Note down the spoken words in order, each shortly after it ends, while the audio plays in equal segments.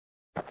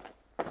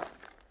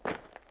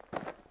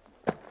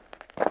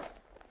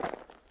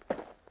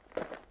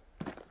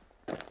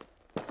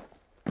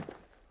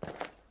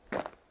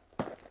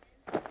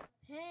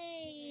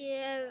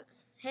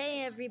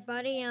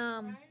everybody.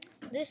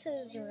 This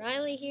is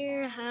Riley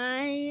here.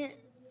 Hi,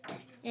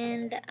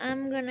 and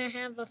I'm gonna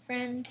have a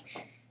friend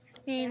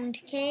named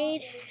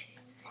Cade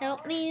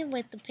help me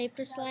with the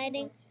paper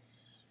sliding.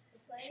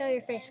 Show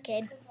your face,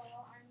 Cade.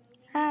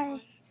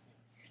 Hi.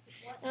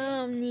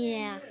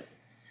 Yeah.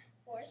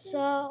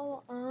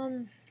 So,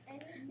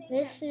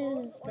 this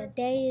is the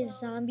day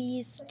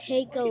zombies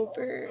take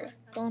over.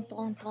 Dun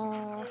dun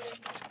dun.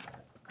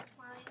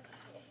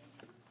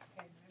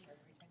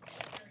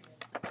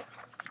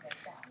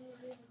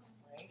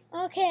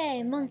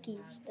 Okay,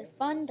 monkeys. They're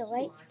fun,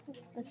 delightful,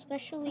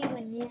 especially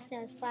when used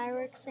as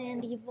fireworks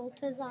and evil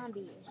to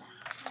zombies.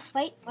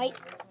 Wait.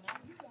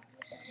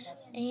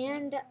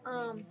 And,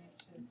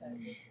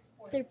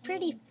 they're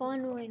pretty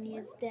fun when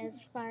used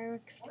as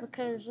fireworks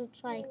because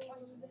it's like,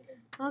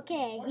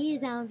 okay,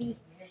 here's zombie.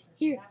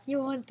 Here, you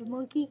want the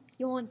monkey?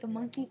 You want the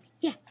monkey?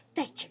 Yeah,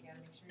 fetch.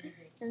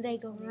 And they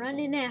go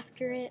running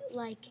after it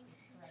like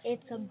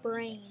it's a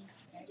brain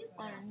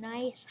on a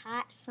nice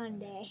hot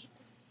Sunday.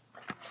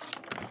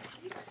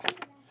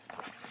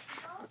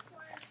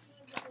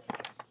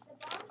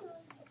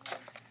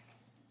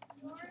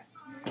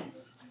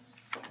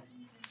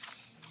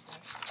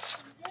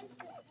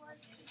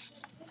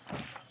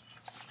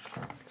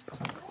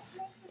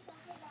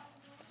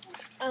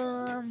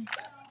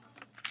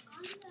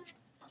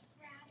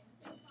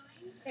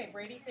 Okay,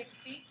 Brady, take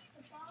a seat.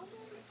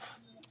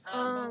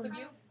 Both of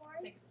you,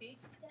 take a seat.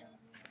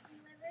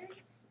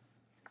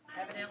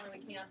 Evidently, we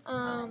can't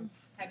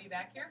have you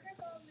back here.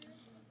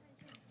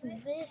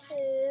 This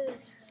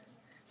is,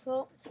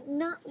 well,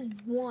 not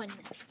one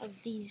of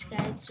these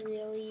guys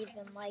really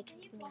even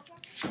liked me.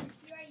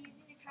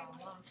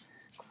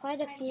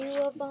 Quite a few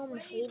of them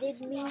hated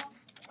me.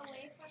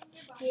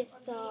 Yeah,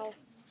 so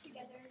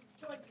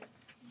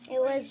it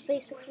was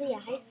basically a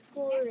high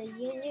school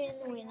reunion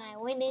when I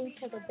went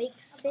into the big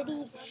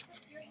city.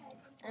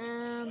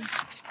 And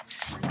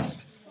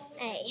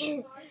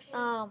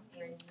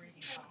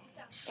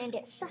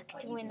it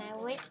sucked when I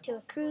went to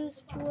a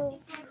cruise to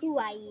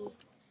Hawaii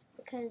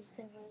because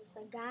there was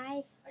a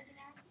guy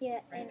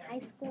in high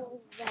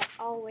school that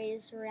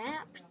always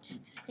rapped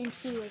and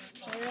he was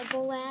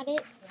terrible at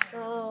it.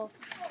 So,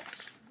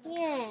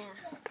 yeah,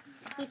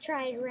 he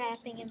tried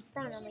rapping in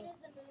front of me.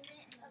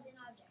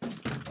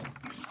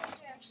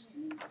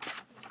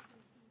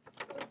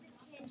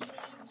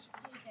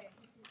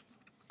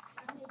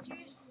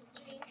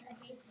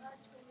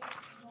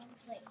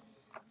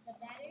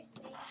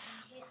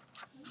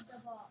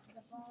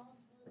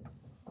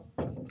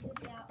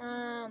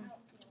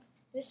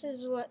 This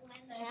is what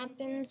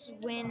happens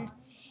when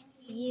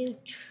you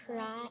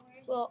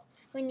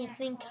when you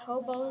think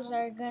hobos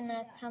are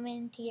gonna come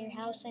into your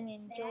house and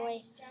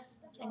enjoy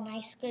a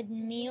nice good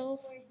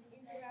meal.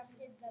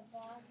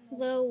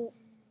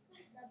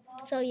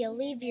 So you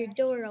leave your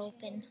door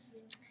open.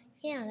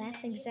 Yeah,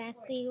 that's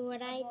exactly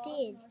what I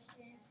did.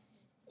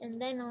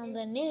 And then on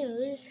the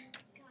news,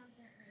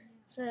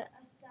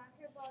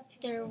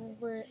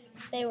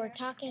 they were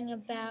talking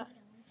about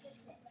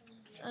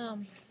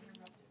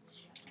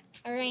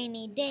a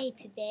rainy day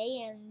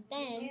today, and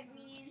then,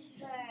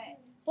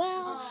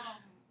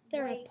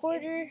 the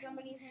reporter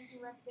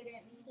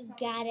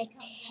got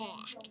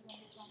attacked.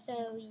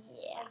 So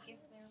yeah,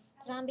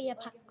 zombie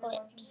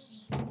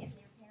apocalypse.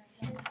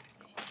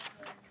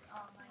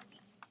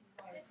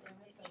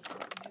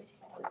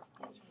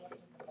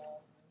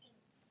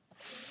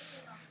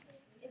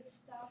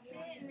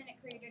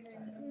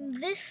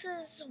 This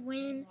is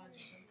when,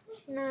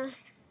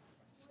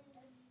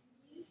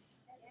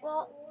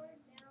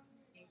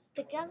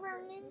 the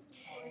government,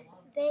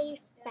 they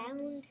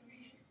found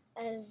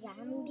a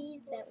zombie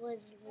that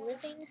was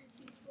living,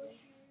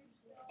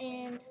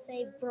 and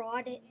they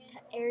brought it to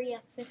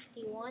Area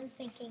 51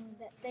 thinking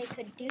that they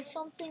could do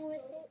something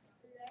with it.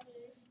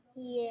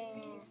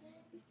 Yeah,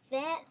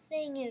 that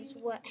thing is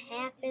what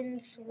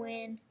happens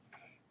when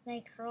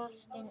they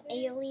crossed an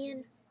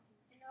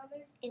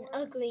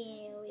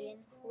ugly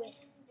alien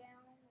with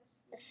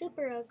a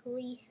super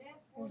ugly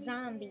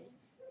zombie.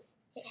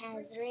 It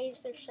has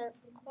razor sharp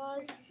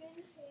claws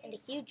and a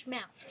huge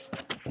mouth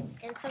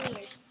and some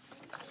ears.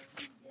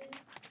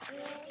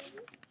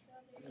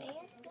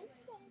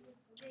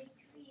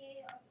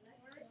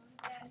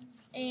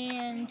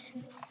 And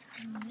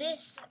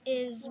this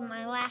is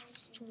my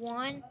last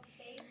one.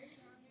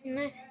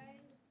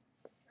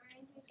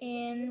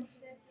 And,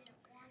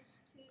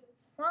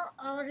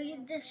 I'll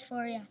read this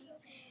for you.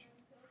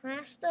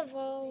 Last of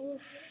all,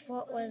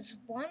 what was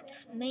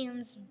once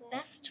man's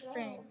best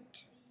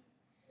friend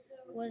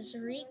was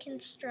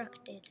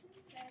reconstructed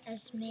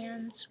as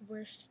man's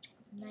worst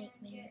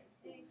nightmare.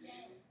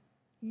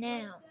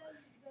 Now,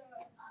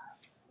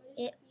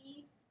 it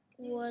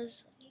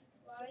was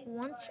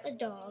once a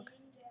dog,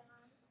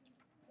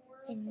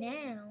 and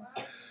now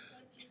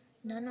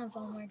none of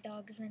them are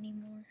dogs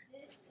anymore.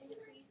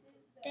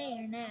 They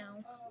are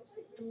now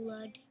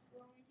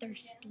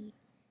bloodthirsty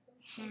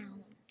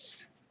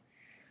hounds.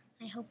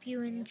 I hope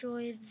you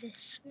enjoy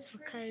this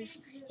because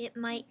it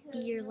might be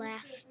your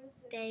last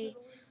day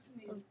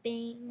of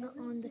being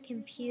on the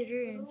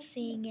computer and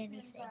seeing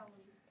anything.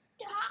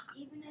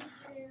 Even if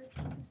they're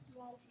too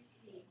small to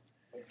see,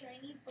 the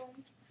tiny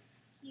bumps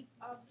keep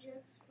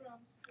objects from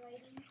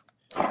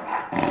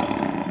sliding